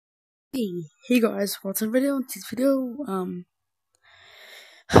Hey guys, what's up video? This video,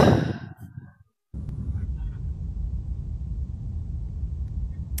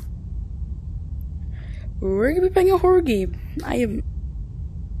 we're gonna be playing a horror game. I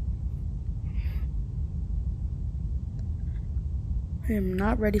am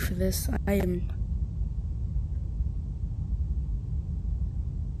not ready for this.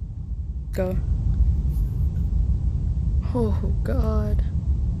 Go. Oh god.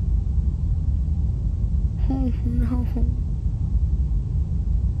 Oh no.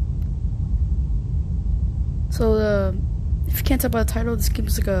 So, if you can't tell by the title, this game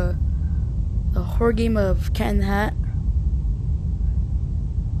is like a horror game of Cat in the Hat.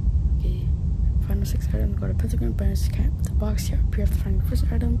 Okay, find the sixth item, go to pentagram, find the cat with the box here. Appear after finding the first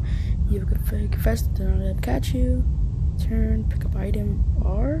item. You confess, do not let them catch you. Turn, pick up item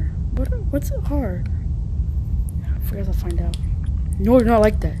R? What's R? I forgot to find out. No, it's not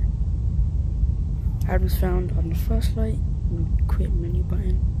like that. Items found on the flashlight. Quit menu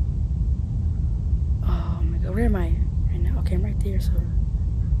button. Oh my god, where am I? Right now? Okay, I'm right there, so.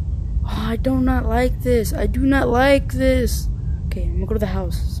 Oh, I do not like this. I do not like this. Okay, I'm gonna go to the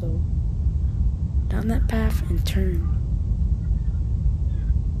house, so. Down that path and turn.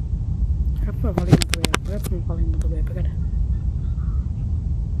 I gotta put my volume all the way up. I gotta put my volume all the way up. I gotta.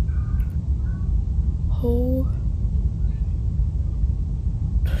 Oh.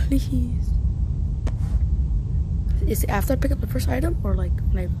 Please. Is it after I pick up the first item or like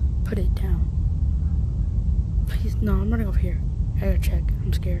when I put it down? Please, no, I'm running over here. I gotta check.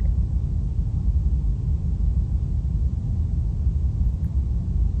 I'm scared.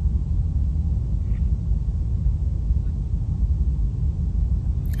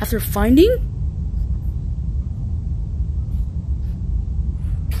 After finding?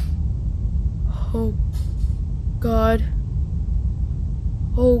 Oh god.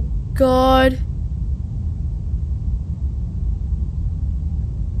 Oh god.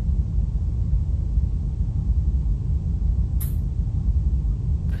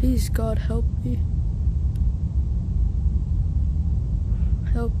 Please, God, help me.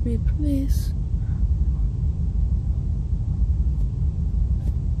 Help me, please.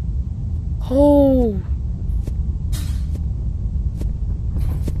 Oh.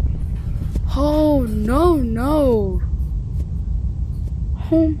 Oh, no, no.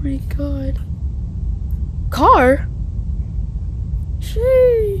 Oh my god. Car?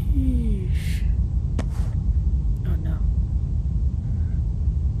 Sheesh. Oh no.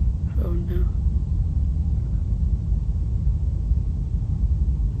 Oh no.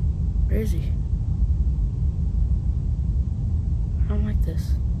 Where is he? I don't like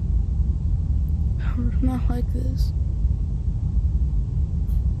this. I do not like this.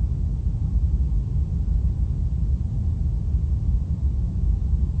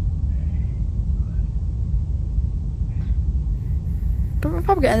 But I'm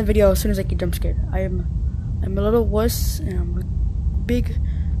probably gonna end the video as soon as I get jump scared. I'm a little wuss and I'm a big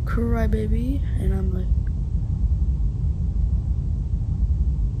crybaby and I'm like,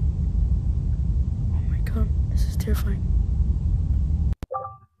 oh my god, this is terrifying.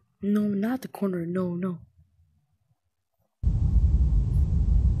 No, not the corner. No, no.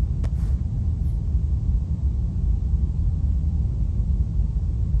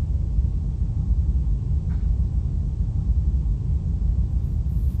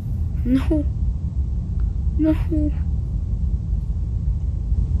 No. No.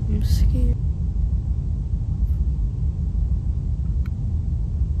 I'm scared.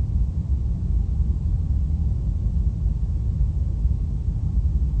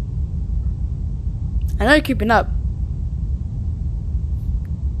 I know you're keeping up.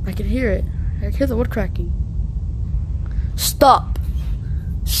 I can hear it. I can hear the wood cracking. Stop.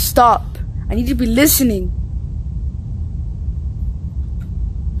 Stop. I need to be listening.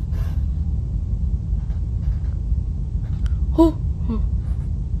 Oh. Oh.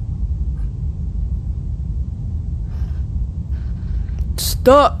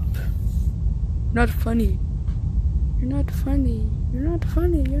 Stop. You're not funny. You're not funny. You're not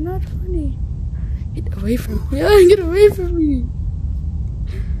funny. You're not funny. Get away from me. Get away from me.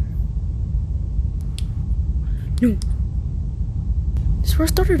 No. This is where I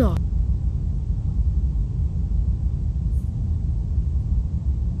started off.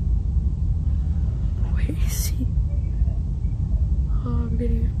 Where is he? Oh, I'm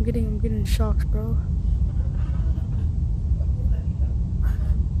getting shocked, bro.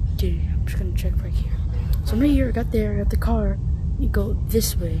 Dude, I'm just gonna check right here. So I'm right here, I got the car. You go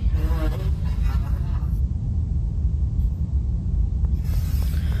this way.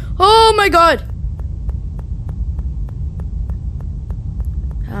 Oh my god!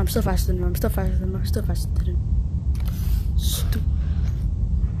 I'm still faster than him. I'm still faster than him. I'm still faster than him. Stupid.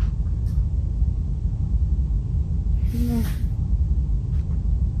 No.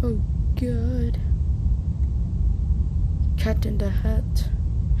 Oh, God. Cat in the Hat.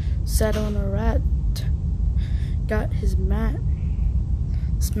 Sat on a rat. Got his mat.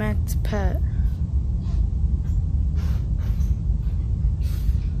 Smacked Pat.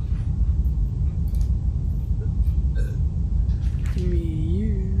 Me,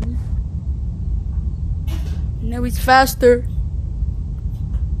 you. Now he's faster.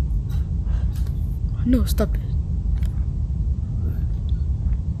 No, stop it.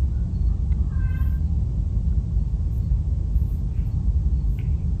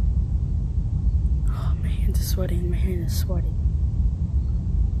 Oh, my hands are sweating. My hands are sweating.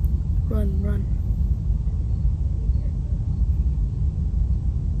 Run, run.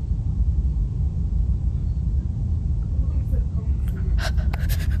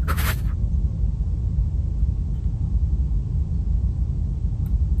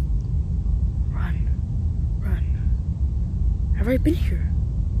 I've already been here.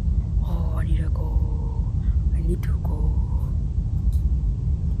 Oh, I need to go. I need to go.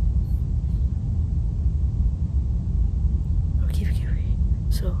 Okay.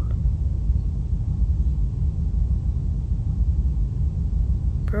 So,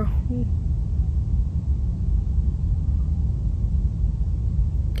 bro,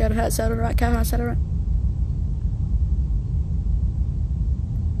 got a hat, saddle, right? Got a hat, saddle, right?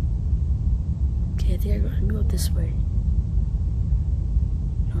 Okay, I think I'm gonna go this way.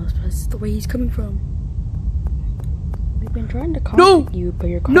 No, that's the way he's coming from. We've been trying to contact you, but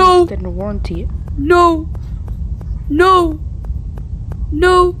your car extended warranty. No!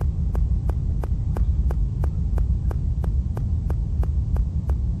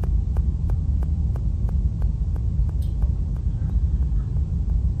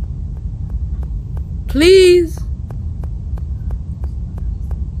 Please!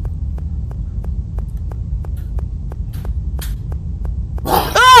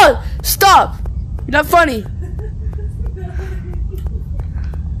 Ah! Stop! You're not funny.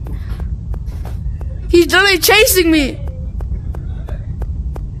 He's literally chasing me.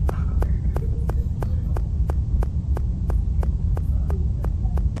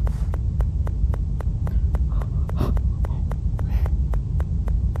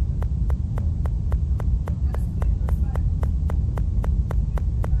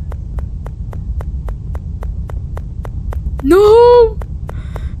 No!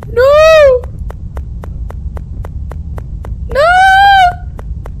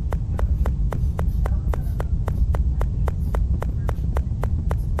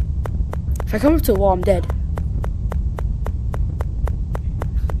 If I come up to a wall, I'm dead.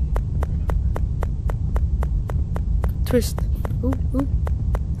 Twist. Ooh.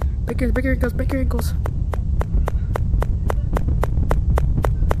 Break your ankles.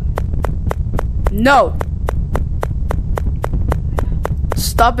 No!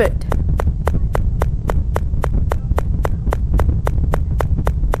 Stop it.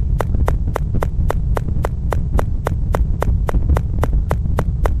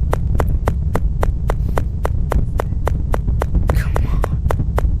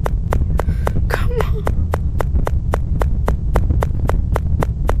 Come on.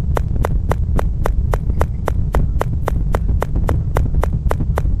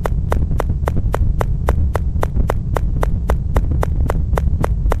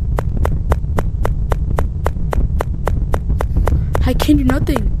 I can't do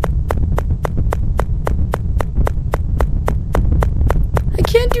nothing. I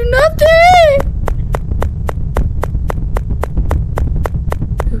can't do nothing.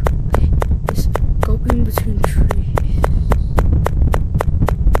 Okay, just go in between trees.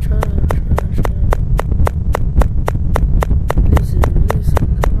 Try. Listen,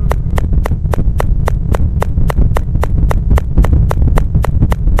 come on.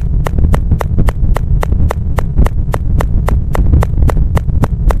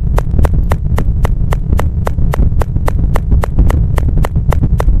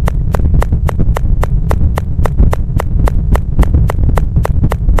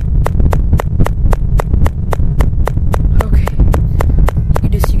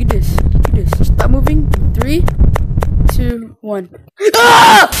 Stop moving. 3, 2, 1.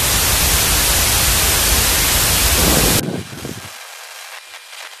 Ah!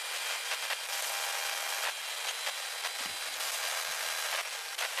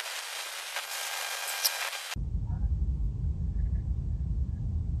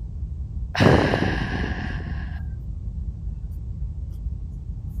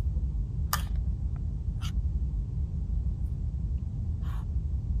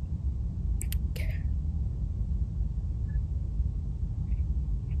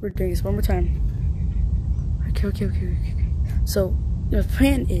 We're doing this one more time. Okay. So the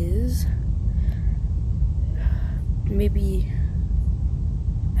plan is maybe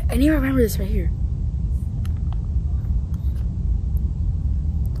I need to remember this right here.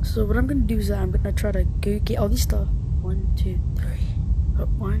 So what I'm gonna do is I'm gonna try to get all these stuff. 1, 2, 3.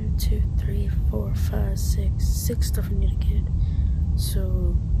 1, 2, 3, 4, 5, 6. 6 stuff I need to get.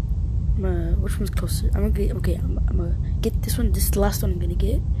 So which one's closer? I'm gonna get this one. This is the last one I'm gonna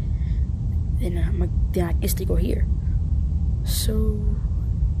get. Then I guess they go here. So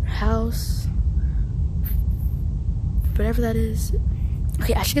house, whatever that is.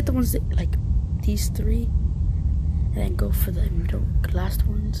 Okay, I should get the ones that like these 3, and then go for the last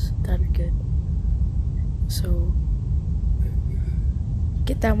ones. That'd be good. So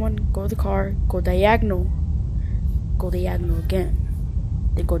get that one. Go to the car. Go diagonal. Go diagonal again.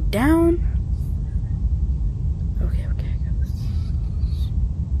 Then go down. Okay, I got this.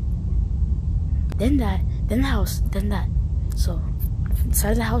 Then that, then the house, then that. So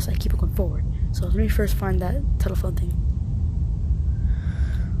inside of the house, I keep it going forward. So let me first find that telephone thing.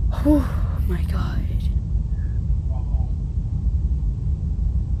 Oh my god.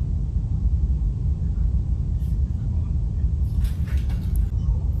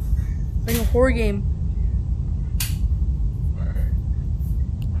 Like a horror game.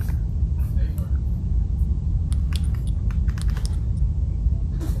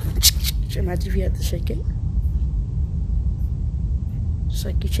 Imagine if you had to shake it. Just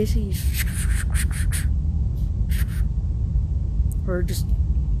like you're chasing you. Or just.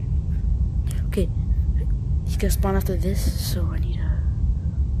 Okay. He's gonna spawn after this, so I need to.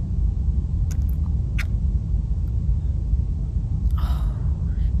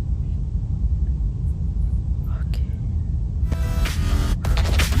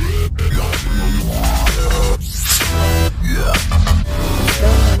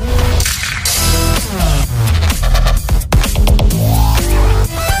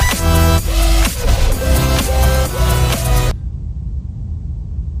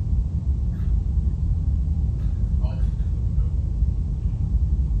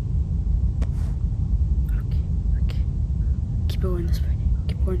 Keep going this way.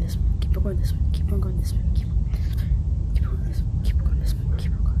 Keep going this way. Keep on going this way. Keep on going this way. Keep on going this way. Keep on going this way.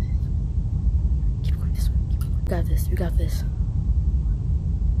 Keep on going this way. Keep going this way. We got this. We got this.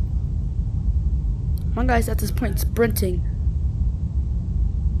 My guy's at this point sprinting.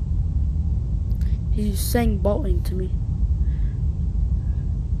 He's saying bolting to me.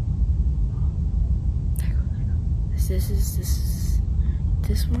 There you go. This is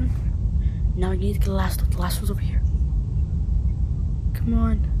this one. Now I need to get the last one. The last one's over here. Come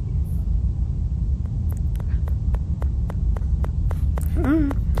on.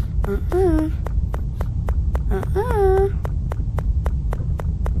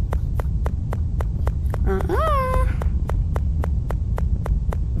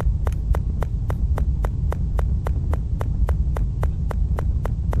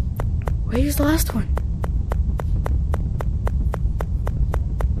 Where's the last one?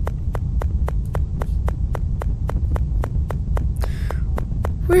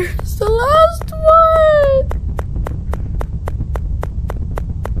 Where's the last one?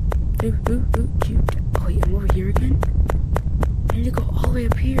 Cute. Oh wait, I'm over here again? I need to go all the way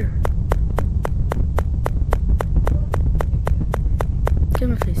up here. Get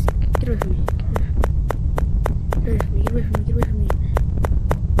my face. Get away from me. Get away from me. Get away from me. Get away from me.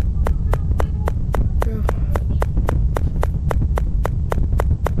 Go.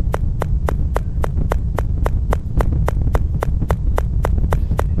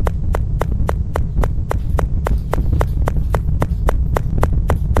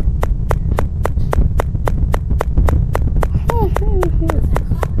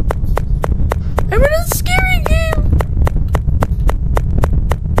 I'm in a scary game.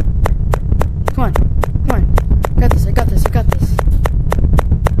 Come on. Come on. I got this.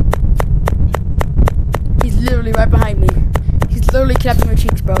 He's literally right behind me. He's literally clapping my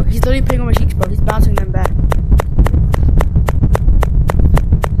cheeks, bro. He's literally playing on my cheeks, bro. He's bouncing them back.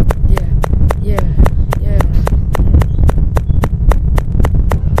 Yeah.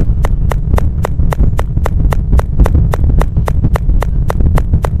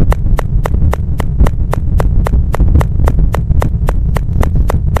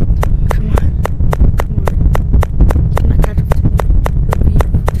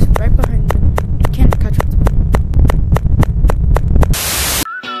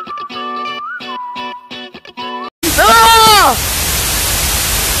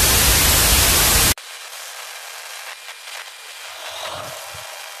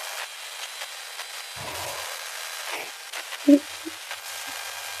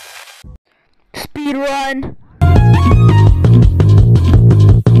 speed run.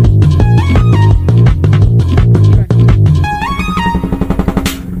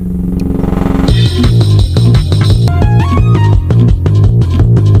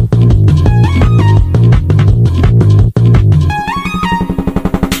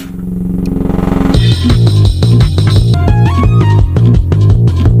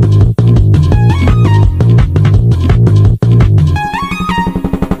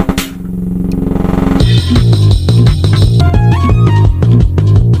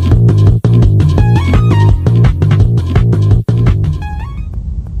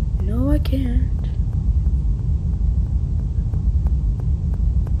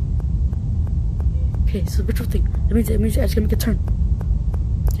 Okay, so virtual thing. That means I just gotta make a turn.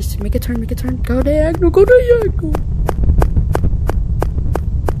 Just make a turn. Go diagonal, go diagonal.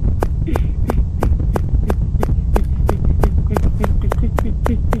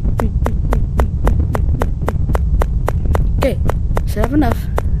 Okay, should have enough.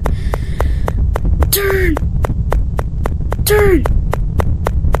 Turn.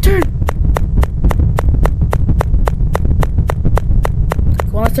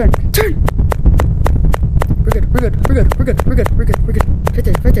 One last turn. We're good.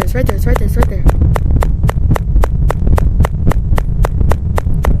 It's right there.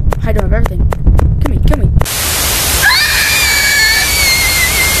 I don't have everything. Kill me.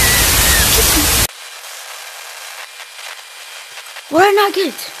 What did I not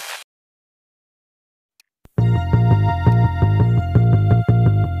get?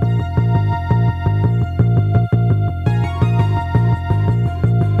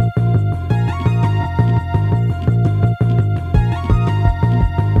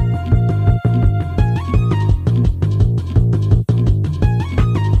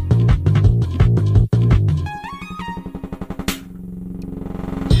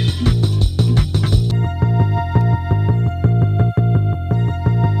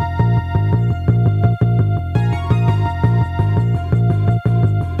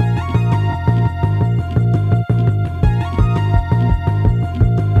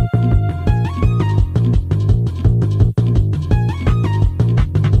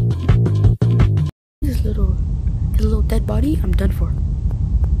 Dead body, I'm done for.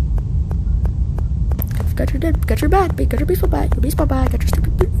 Got your bat, got your baseball bat, got your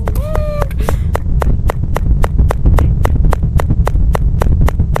stupid baseball bat.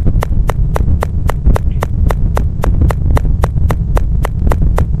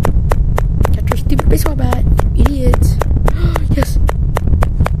 Got your stupid baseball bat, idiot. Yes.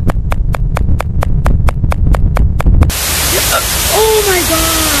 Oh my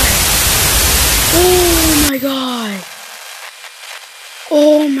god.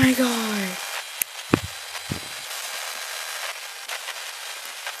 Oh my god.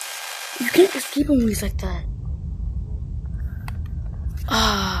 You can't escape him when he's like that.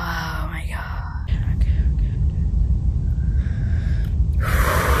 Oh my god.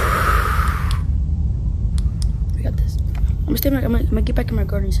 We got this. I'm gonna get back in my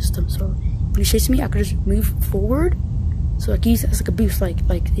guarding system. So when he chases me, I could just move forward. So like he's like a boost. Like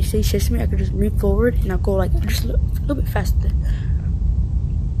if he chases me, I could just move forward and I'll go like just a little bit faster.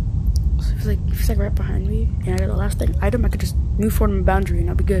 So if he's like right behind me and I got the last thing item, I could just move forward my boundary and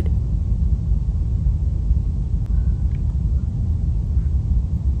I'll be good.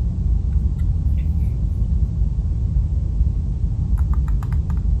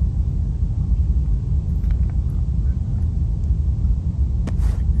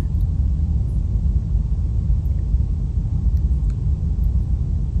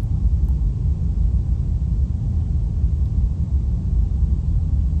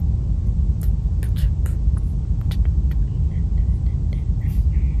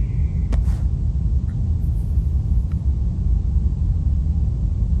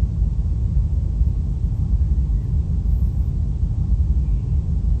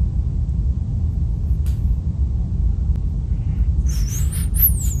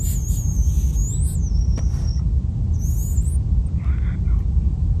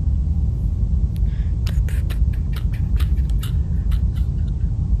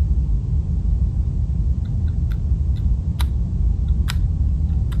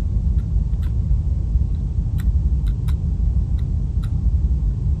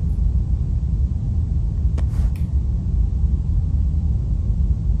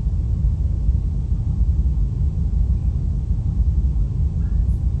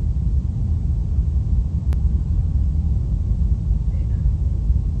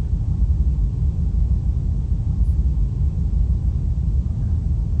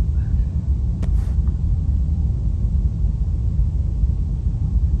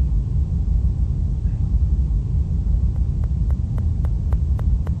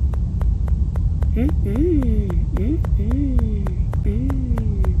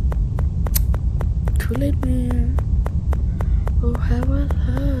 Kool-Aid Man. Oh, how I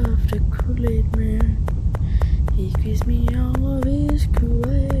love the Kool-Aid Man. He gives me all of his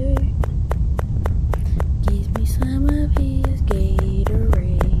Kool-Aid. Gives me some of his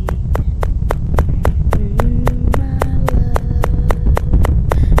Gatorade. I love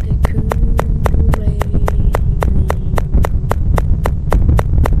the Kool-Aid Man.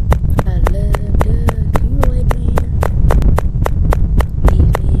 I love the Kool-Aid Man.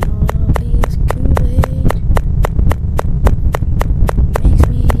 Gives me all of his Kool-Aid. Makes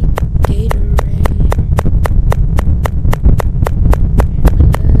me Gatorade. I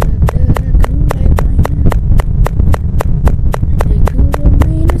love the Kool-Aid Man. The Kool-Aid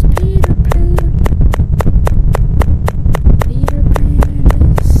Man is Peter Pan. Peter Pan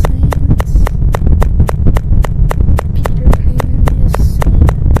is Sans. Peter Pan is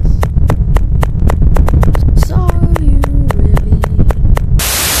Sans. So you really...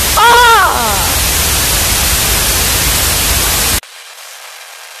 Ah!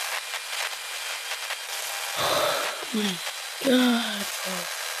 Oh my God, bro.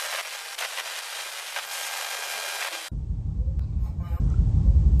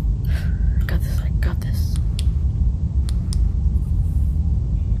 I got this.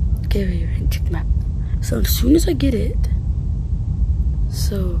 Okay, wait, check the map. So as soon as I get it,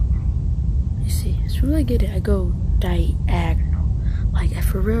 you see, as soon as I get it, I go diagonal. Like, I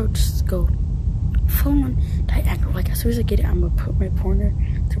for real just go full on diagonal. Like, as soon as I get it, I'm gonna put my pointer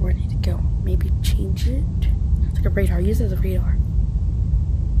to where I need to go. Maybe change it. It's like a radar. Use it as a radar.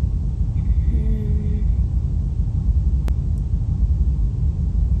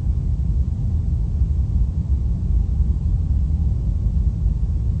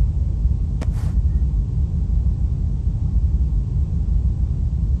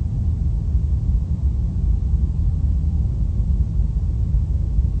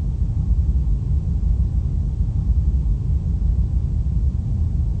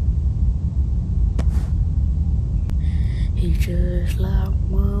 He's just like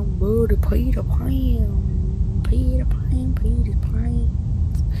my buddy Peter Pan. Peter Pan, Peter Pan.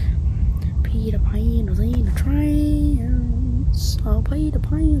 Peter Pan was in a trance. Oh, Peter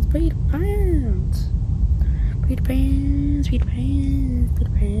Pan's, Peter Pan's. Peter Pan's, Peter Pan's,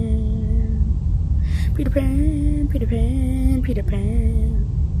 Peter Pan. Peter Pan, Peter Pan, Peter Pan.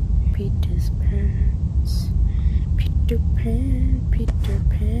 Peter's pants. Peter Pan, Peter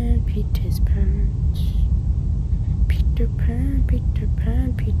Pan, Peter's pants. Peter Pan, Peter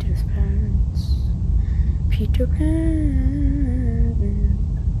Pan, Peter's pants. Peter Pan.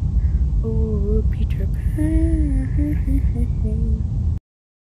 Oh, Peter Pan.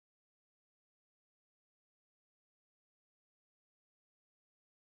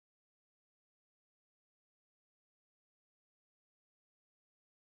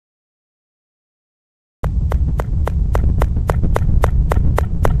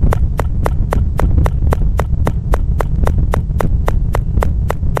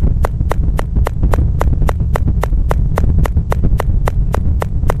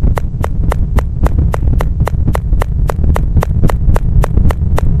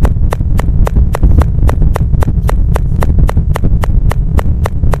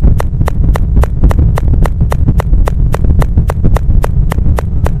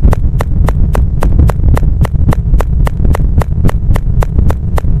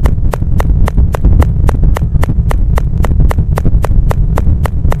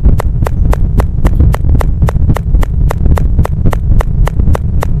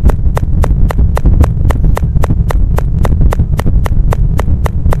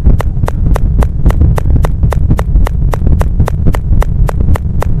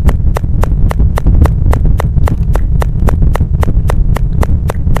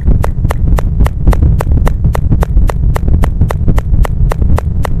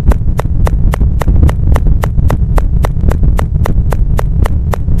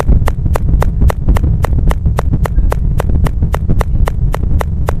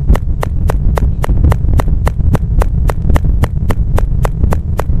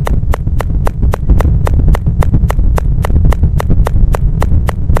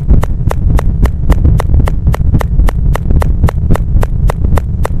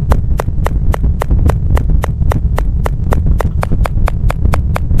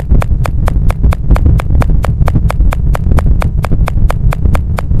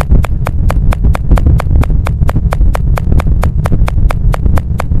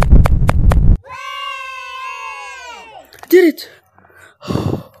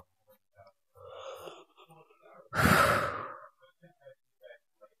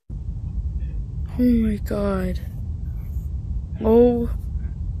 my god. Oh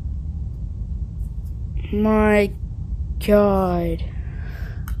my god.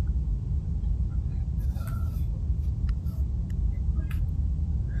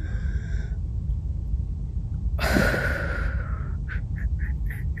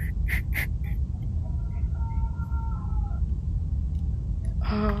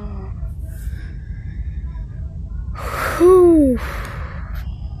 Whew.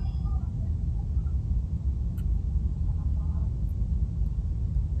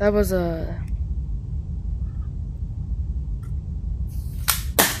 That was ooh,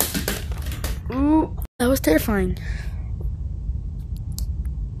 that was terrifying.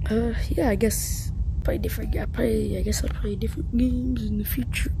 Yeah, I guess play different. I guess I'll play different games in the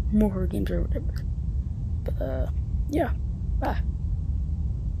future, more horror games or whatever. But yeah, bye.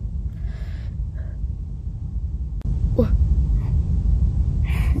 What?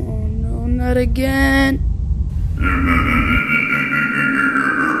 Oh no, not again.